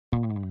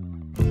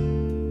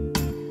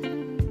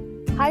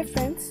Hi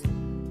friends.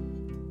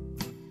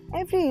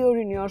 Every year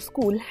in your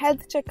school,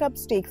 health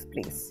checkups takes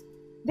place.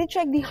 They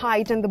check the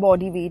height and the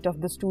body weight of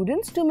the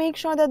students to make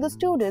sure that the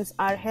students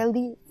are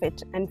healthy,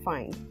 fit and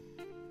fine.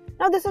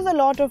 Now this is a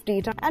lot of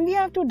data and we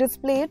have to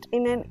display it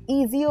in an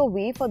easier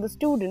way for the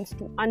students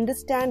to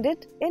understand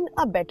it in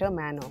a better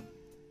manner.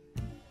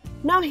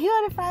 Now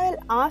here if I will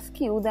ask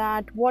you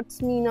that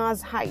what's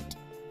Meena's height?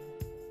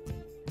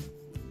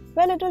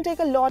 Well, it will take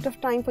a lot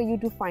of time for you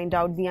to find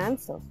out the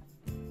answer.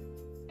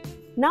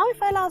 Now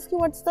if I'll ask you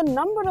what's the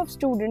number of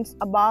students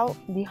above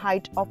the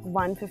height of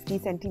 150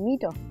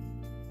 centimeter?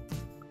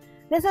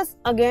 This is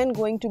again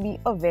going to be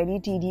a very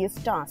tedious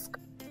task.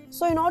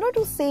 So in order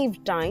to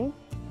save time,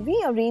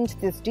 we arrange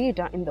this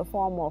data in the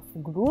form of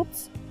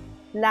groups,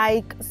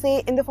 like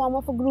say in the form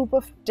of a group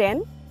of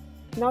 10.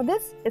 Now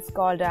this is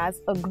called as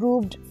a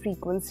grouped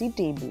frequency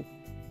table.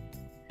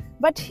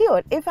 But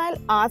here if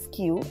I'll ask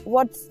you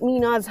what's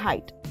Meena's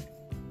height,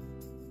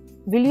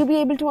 will you be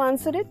able to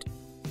answer it?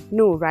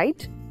 No,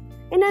 right?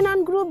 In an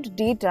ungrouped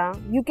data,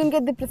 you can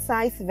get the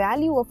precise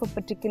value of a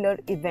particular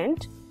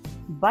event,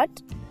 but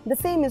the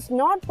same is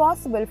not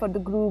possible for the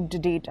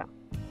grouped data.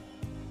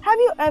 Have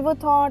you ever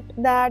thought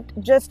that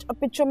just a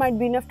picture might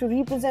be enough to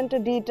represent a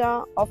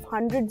data of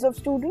hundreds of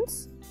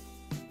students?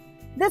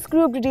 This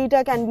grouped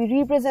data can be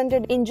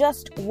represented in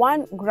just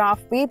one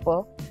graph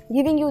paper,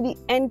 giving you the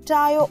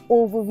entire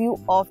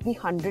overview of the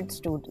 100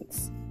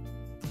 students.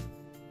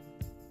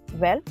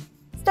 Well,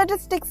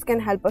 statistics can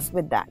help us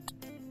with that.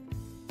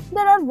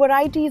 There are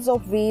varieties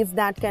of ways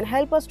that can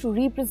help us to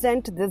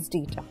represent this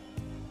data.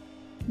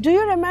 Do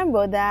you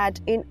remember that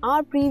in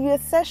our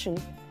previous session,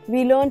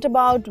 we learnt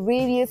about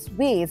various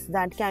ways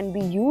that can be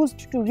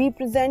used to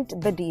represent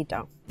the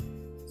data?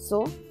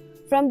 So,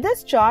 from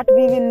this chart,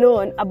 we will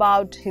learn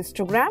about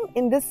histogram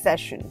in this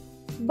session.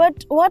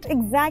 But what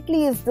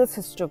exactly is this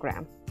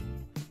histogram?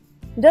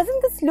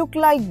 Doesn't this look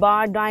like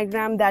bar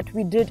diagram that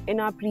we did in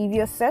our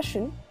previous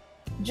session,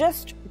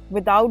 just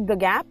without the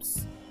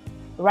gaps,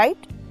 right?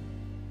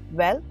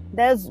 Well,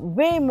 there's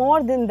way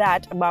more than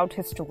that about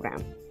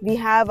histogram. We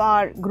have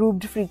our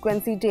grouped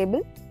frequency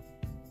table.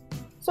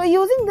 So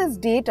using this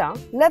data,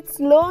 let's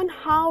learn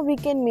how we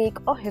can make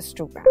a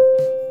histogram.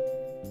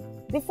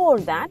 Before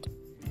that,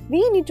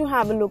 we need to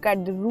have a look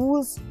at the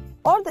rules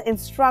or the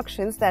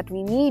instructions that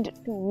we need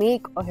to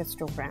make a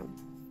histogram.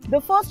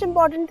 The first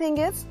important thing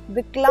is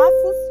the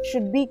classes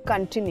should be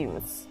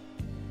continuous.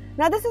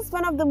 Now this is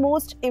one of the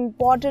most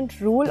important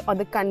rule or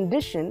the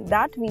condition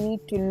that we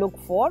need to look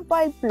for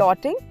while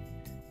plotting,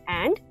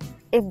 and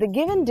if the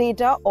given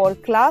data or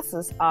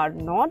classes are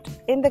not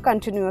in the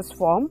continuous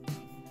form,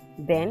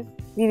 then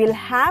we will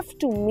have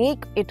to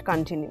make it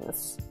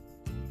continuous.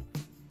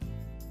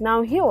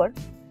 Now here,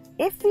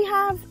 if we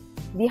have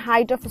the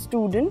height of a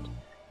student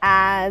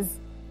as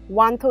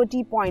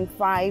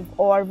 130.5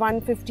 or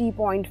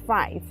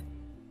 150.5,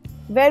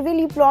 where will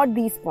you plot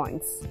these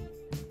points?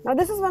 Now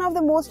this is one of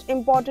the most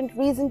important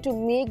reasons to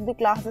make the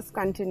classes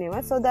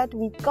continuous so that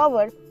we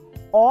cover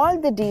all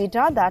the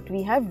data that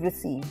we have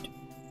received.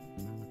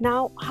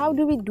 Now how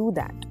do we do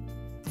that?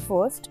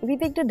 First, we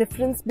take the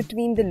difference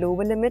between the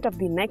lower limit of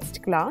the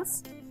next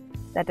class,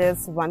 that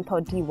is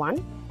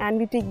 131, and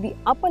we take the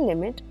upper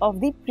limit of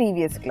the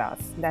previous class,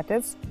 that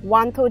is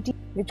 130,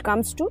 which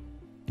comes to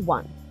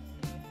 1.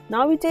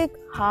 Now we take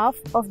half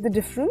of the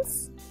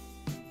difference,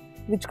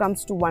 which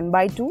comes to 1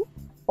 by 2,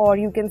 or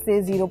you can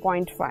say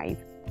 0.5.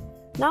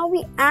 Now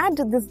we add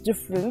this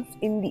difference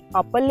in the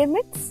upper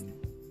limits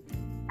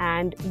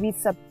and we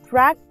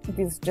subtract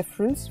this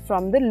difference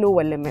from the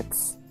lower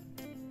limits.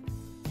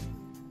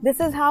 This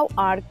is how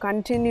our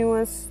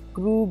continuous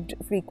grouped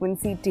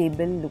frequency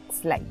table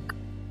looks like.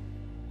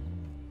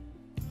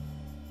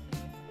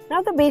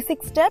 Now the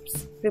basic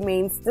steps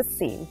remains the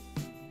same.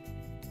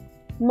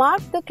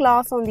 Mark the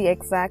class on the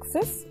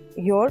x-axis.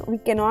 Here we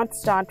cannot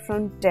start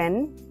from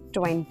 10,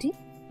 20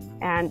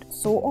 and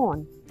so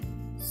on.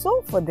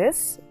 So for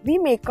this, we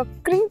make a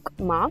crink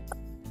mark.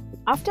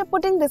 After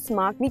putting this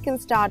mark, we can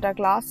start our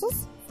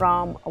classes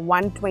from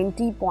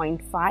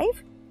 120.5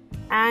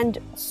 and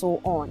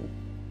so on.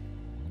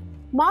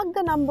 Mark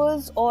the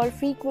numbers or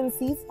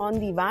frequencies on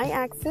the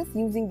y-axis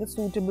using the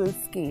suitable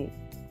scale.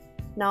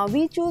 Now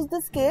we choose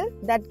the scale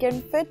that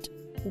can fit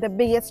the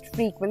biggest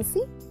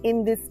frequency.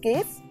 In this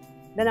case,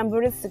 the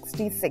number is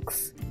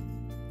 66.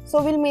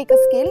 So we'll make a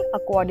scale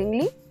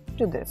accordingly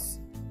to this.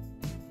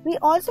 We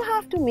also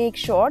have to make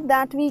sure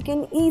that we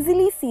can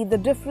easily see the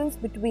difference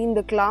between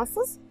the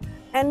classes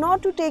and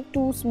not to take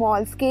two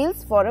small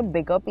scales for a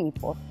bigger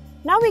paper.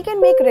 Now we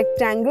can make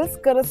rectangles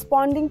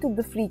corresponding to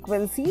the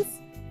frequencies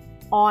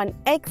on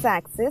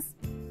x-axis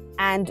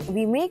and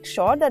we make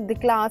sure that the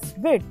class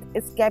width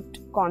is kept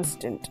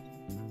constant.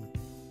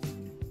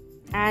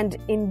 And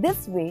in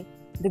this way,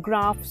 the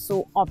graph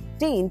so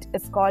obtained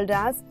is called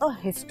as a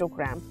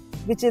histogram,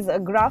 which is a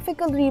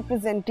graphical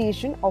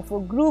representation of a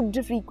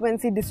grouped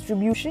frequency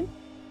distribution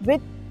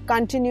with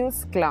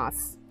continuous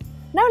class.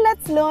 Now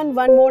let's learn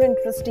one more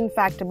interesting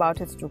fact about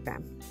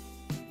histogram.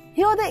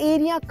 Here the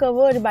area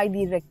covered by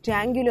the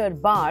rectangular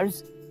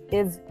bars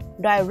is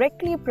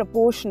directly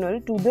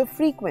proportional to the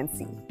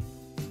frequency.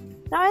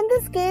 Now in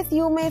this case,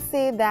 you may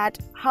say that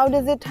how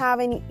does it have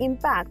any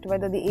impact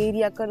whether the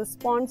area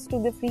corresponds to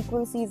the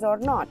frequencies or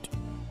not,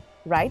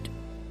 right?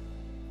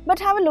 But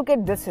have a look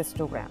at this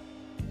histogram.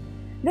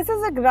 This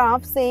is a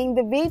graph saying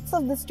the weights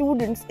of the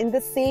students in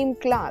the same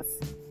class.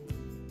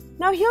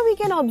 Now here we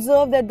can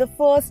observe that the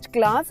first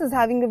class is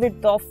having a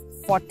width of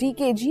 40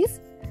 kgs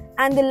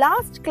and the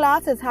last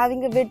class is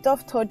having a width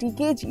of 30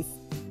 kgs,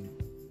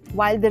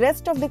 while the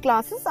rest of the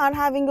classes are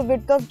having a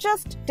width of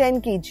just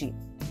 10 kg.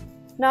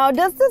 Now,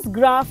 does this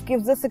graph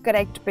gives us a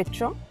correct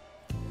picture?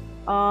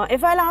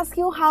 If I'll ask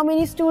you how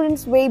many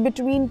students weigh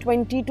between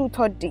 20 to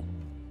 30,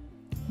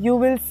 you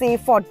will say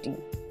 40.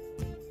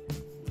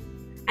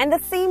 And the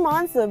same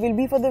answer will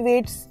be for the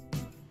weights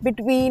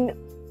between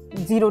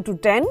 0 to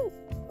 10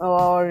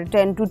 or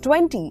 10 to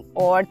 20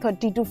 or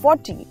 30 to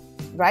 40,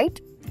 right?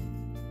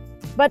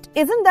 But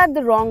isn't that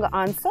the wrong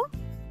answer?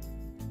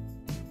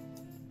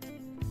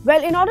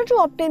 Well, in order to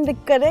obtain the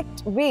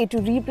correct way to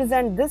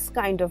represent this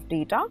kind of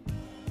data,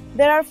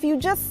 there are a few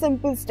just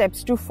simple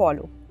steps to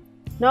follow.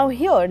 Now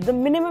here, the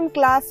minimum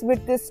class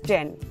width is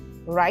 10,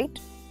 right?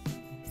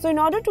 So in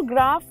order to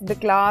graph the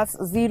class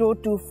 0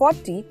 to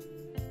 40,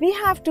 we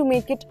have to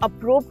make it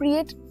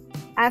appropriate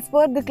as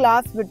per the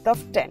class width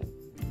of 10.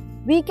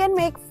 We can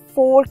make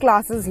 4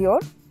 classes here,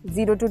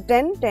 0 to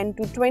 10, 10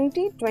 to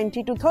 20,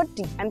 20 to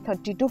 30 and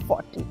 30 to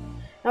 40.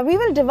 Now we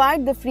will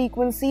divide the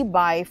frequency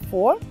by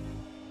 4,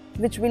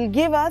 which will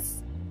give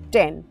us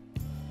 10.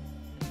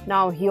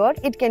 Now here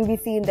it can be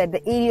seen that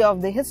the area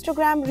of the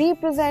histogram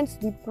represents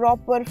the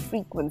proper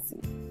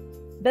frequency.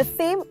 The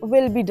same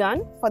will be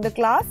done for the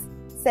class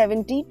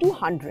 70 to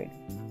 100.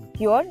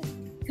 Here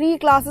 3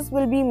 classes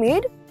will be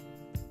made.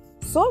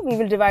 So we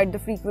will divide the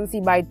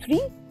frequency by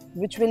 3,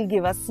 which will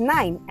give us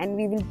 9, and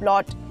we will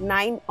plot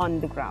 9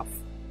 on the graph.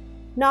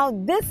 Now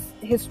this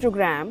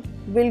histogram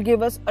will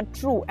give us a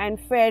true and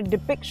fair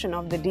depiction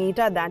of the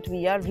data that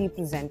we are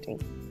representing.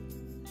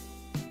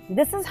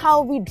 This is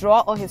how we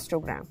draw a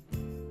histogram.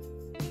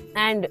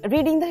 And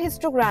reading the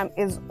histogram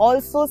is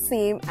also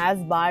same as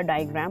bar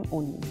diagram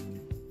only.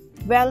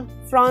 Well,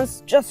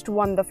 France just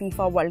won the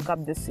FIFA World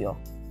Cup this year.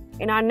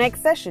 In our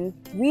next session,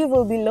 we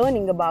will be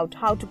learning about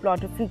how to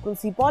plot a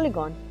frequency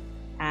polygon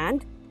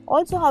and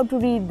also how to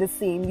read the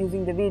same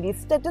using the various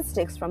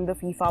statistics from the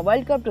FIFA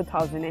World Cup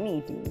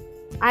 2018.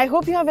 I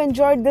hope you have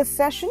enjoyed this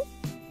session.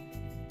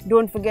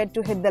 Don't forget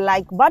to hit the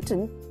like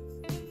button.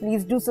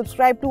 Please do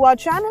subscribe to our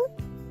channel.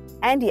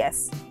 And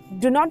yes,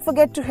 do not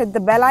forget to hit the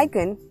bell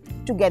icon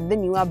to get the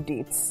new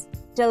updates.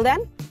 Till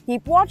then,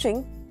 keep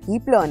watching,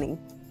 keep learning.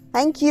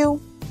 Thank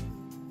you.